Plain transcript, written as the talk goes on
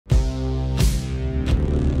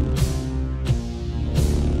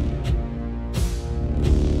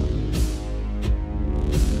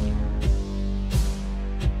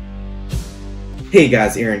Hey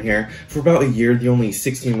guys, Aaron here. For about a year, the only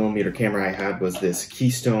 16mm camera I had was this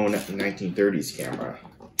Keystone 1930s camera.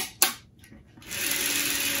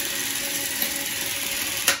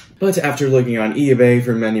 But after looking on eBay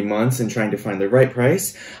for many months and trying to find the right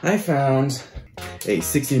price, I found a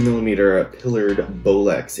 60mm pillared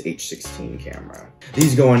Bolex H16 camera.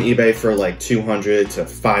 These go on eBay for like $200 to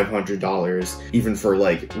 $500, even for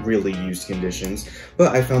like really used conditions.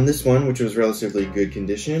 But I found this one, which was relatively good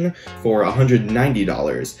condition, for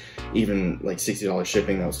 $190. Even like $60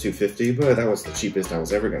 shipping, that was $250, but that was the cheapest I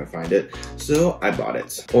was ever gonna find it. So I bought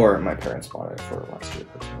it, or my parents bought it for last year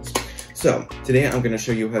Christmas. So, today I'm going to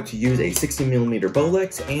show you how to use a 60mm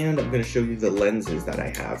Bolex, and I'm going to show you the lenses that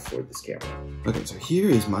I have for this camera. Okay, so here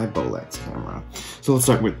is my Bolex camera. So let's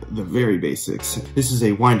start with the very basics. This is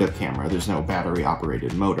a wind-up camera. There's no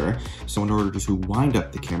battery-operated motor. So in order to wind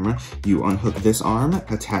up the camera, you unhook this arm,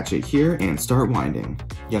 attach it here, and start winding.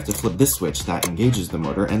 You have to flip this switch that engages the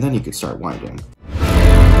motor, and then you can start winding.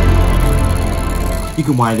 You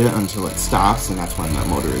can wind it until it stops, and that's when the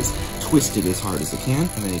motor is twisted as hard as it can,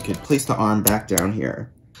 and then you could place the arm back down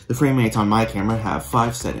here. The frame rates on my camera have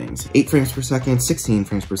 5 settings: 8 frames per second, 16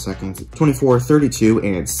 frames per second, 24, 32,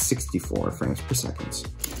 and 64 frames per second.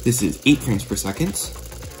 This is 8 frames per second.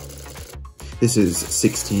 This is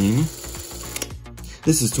 16.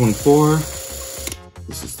 This is 24.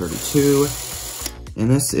 This is 32.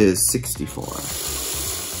 And this is 64.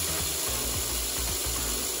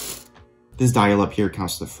 This dial up here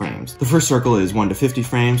counts the frames. The first circle is 1 to 50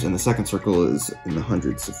 frames, and the second circle is in the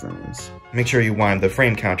hundreds of frames. Make sure you wind the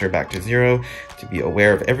frame counter back to 0 to be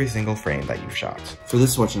aware of every single frame that you've shot. For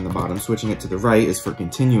this switch in the bottom, switching it to the right is for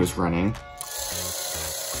continuous running,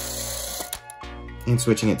 and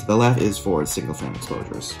switching it to the left is for single frame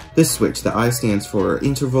exposures. This switch, the I stands for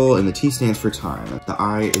interval and the T stands for time. The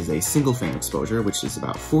I is a single frame exposure, which is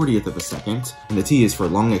about 40th of a second, and the T is for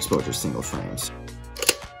long exposure single frames.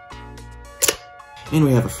 And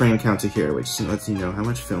we have a frame counter here, which lets you know how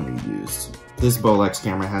much film you used. This Bolex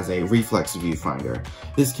camera has a reflex viewfinder.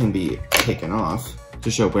 This can be taken off to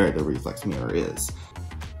show where the reflex mirror is.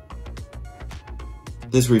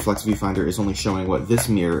 This reflex viewfinder is only showing what this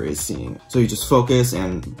mirror is seeing. So you just focus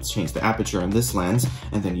and change the aperture on this lens,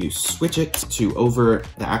 and then you switch it to over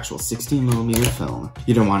the actual 16mm film.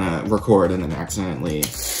 You don't want to record and then accidentally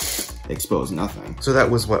expose nothing. So that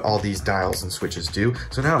was what all these dials and switches do.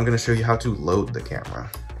 So now I'm going to show you how to load the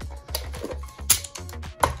camera.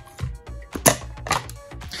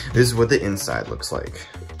 This is what the inside looks like.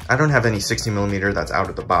 I don't have any 60mm that's out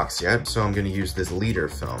of the box yet, so I'm going to use this leader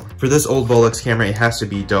film. For this old Bolex camera, it has to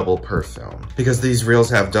be double perf film, because these reels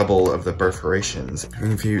have double of the perforations.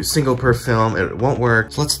 And if you use single perf film, it won't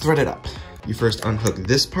work. So let's thread it up. You first unhook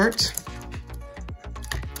this part.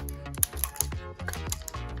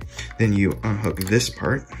 Then you unhook this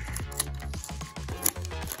part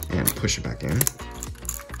and push it back in.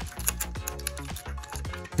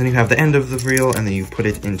 Then you have the end of the reel, and then you put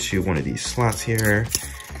it into one of these slots here.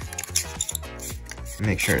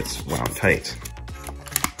 Make sure it's wound tight.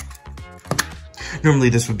 Normally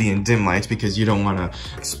this would be in dim light because you don't want to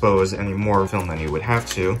expose any more film than you would have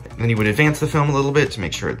to. Then you would advance the film a little bit to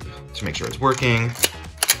make sure it's working.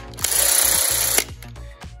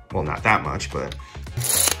 Well, not that much, but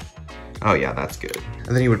oh yeah, that's good.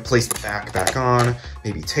 And then you would place the back on,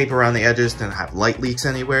 maybe tape around the edges, then have light leaks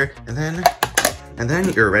anywhere, and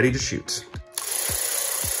then you're ready to shoot.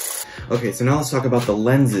 Okay, so now let's talk about the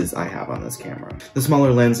lenses I have on this camera. The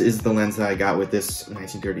smaller lens is the lens that I got with this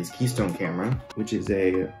 1930s Keystone camera, which is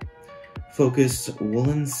a focused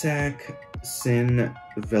Wollensack Sin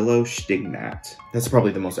Velostigmat. That's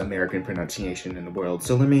probably the most American pronunciation in the world,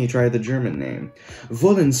 so let me try the German name.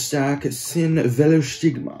 Wollensack Sin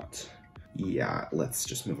Velostigmat. Yeah, let's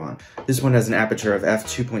just move on. This one has an aperture of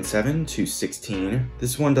f2.7 to 16.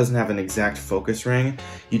 This one doesn't have an exact focus ring.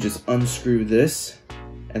 You just unscrew this,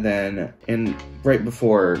 and then right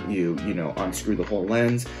before you unscrew the whole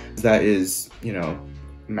lens, that is,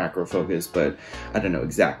 macro focus, but I don't know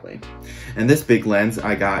exactly. And this big lens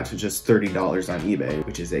I got to just $30 on eBay,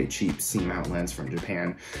 which is a cheap C-mount lens from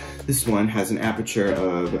Japan. This one has an aperture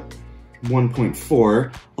of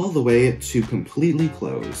 1.4 all the way to completely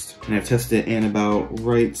closed. And I've tested it, and about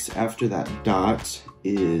right after that dot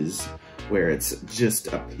is where it's just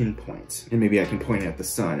a pinpoint. And maybe I can point it at the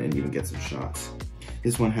sun and even get some shots.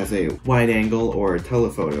 This one has a wide angle or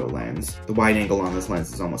telephoto lens. The wide angle on this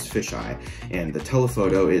lens is almost fisheye, and the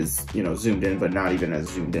telephoto is, zoomed in, but not even as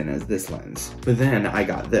zoomed in as this lens. But then I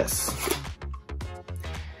got this.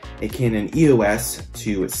 A Canon EOS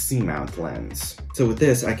to C-mount lens. So with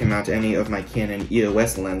this, I can mount any of my Canon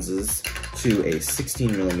EOS lenses to a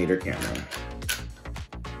 16mm camera.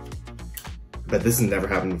 but this has never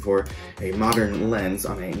happened before, a modern lens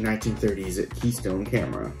on a 1930s Keystone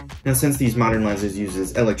camera. Now, since these modern lenses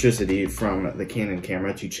uses electricity from the Canon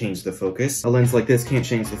camera to change the focus, a lens like this can't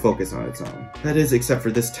change the focus on its own. That is, except for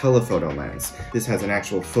this telephoto lens. This has an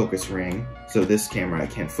actual focus ring, so this camera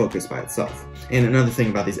can't focus by itself. And another thing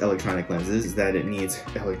about these electronic lenses is that it needs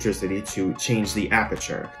electricity to change the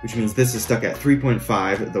aperture, which means this is stuck at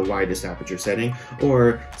 3.5, the widest aperture setting,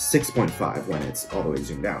 or 6.5 when it's all the way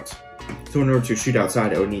zoomed out. So in order to shoot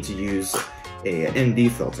outside, I would need to use a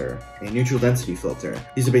ND filter, a neutral density filter.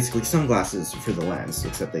 These are basically sunglasses for the lens,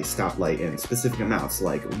 except they stop light in specific amounts,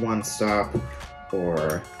 like 1 stop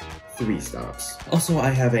or 3 stops. Also, I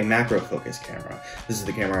have a macro focus camera. This is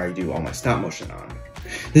the camera I do all my stop motion on.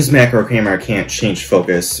 This macro camera can't change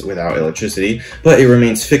focus without electricity, but it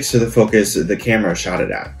remains fixed to the focus the camera shot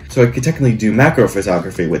it at. So I could technically do macro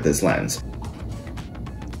photography with this lens.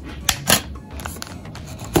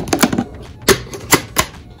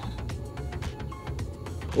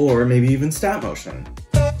 Or maybe even stop motion.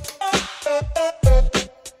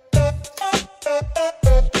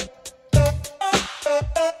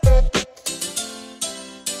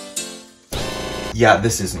 Yeah,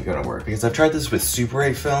 this isn't gonna work because I've tried this with Super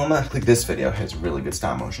 8 film. Like, this video has really good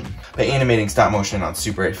stop motion. But animating stop motion on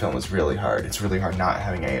Super 8 film is really hard. It's really hard not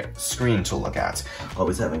having a screen to look at.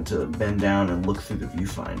 Always having to bend down and look through the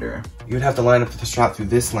viewfinder. You would have to line up the shot through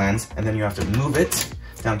this lens, and then you have to move it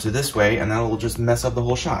down to this way, and that will just mess up the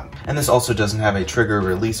whole shot. And this also doesn't have a trigger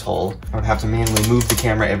release hole. I would have to manually move the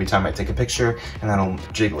camera every time I take a picture, and that'll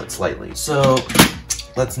jiggle it slightly. So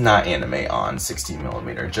let's not animate on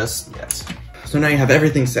 16mm just yet. So now you have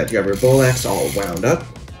everything set. You have your Bolex all wound up.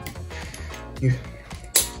 You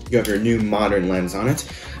have your new modern lens on it,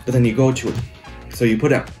 but then you go to it. So you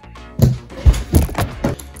put out.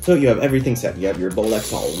 So you have everything set. You have your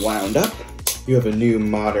Bolex all wound up. You have a new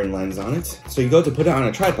modern lens on it. So you go to put it on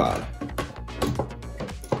a tripod.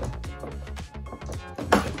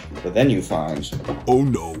 But then you find, oh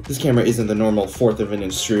no, this camera isn't the normal 1/4 of an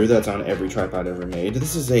inch screw that's on every tripod ever made.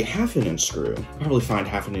 This is a 1/2 inch screw. Probably find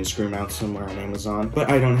 1/2 inch screw mounts somewhere on Amazon,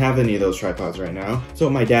 but I don't have any of those tripods right now.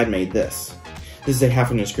 So my dad made this. This is a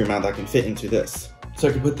 1/2 inch screw mount that can fit into this. So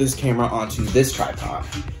I can put this camera onto this tripod.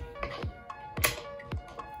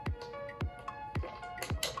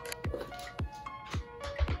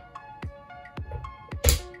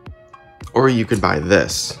 Or you could buy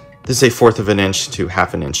this. This is a 1/4 of an inch to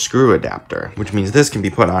 1/2 inch screw adapter, which means this can be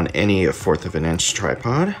put on any 1/4 of an inch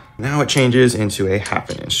tripod. Now it changes into a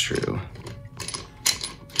 1/2 inch screw.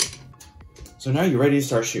 So now you're ready to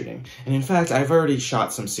start shooting. And in fact, I've already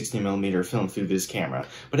shot some 60mm film through this camera,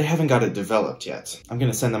 but I haven't got it developed yet. I'm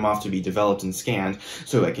gonna send them off to be developed and scanned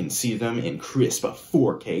so I can see them in crisp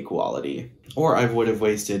 4K quality. Or I would have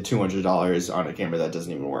wasted $200 on a camera that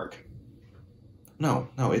doesn't even work. No,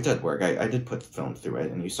 it did work. I did put the film through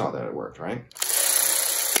it, and you saw that it worked, right?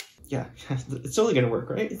 Yeah, it's totally gonna work,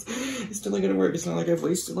 right? It's totally gonna work. It's not like I've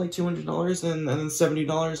wasted like $200 and then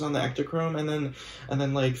 $70 on the Ektachrome, and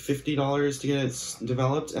then like $50 to get it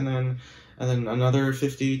developed, and then another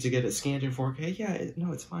 $50 to get it scanned in 4K. Yeah,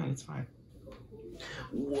 no, it's fine.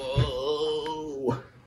 Whoa.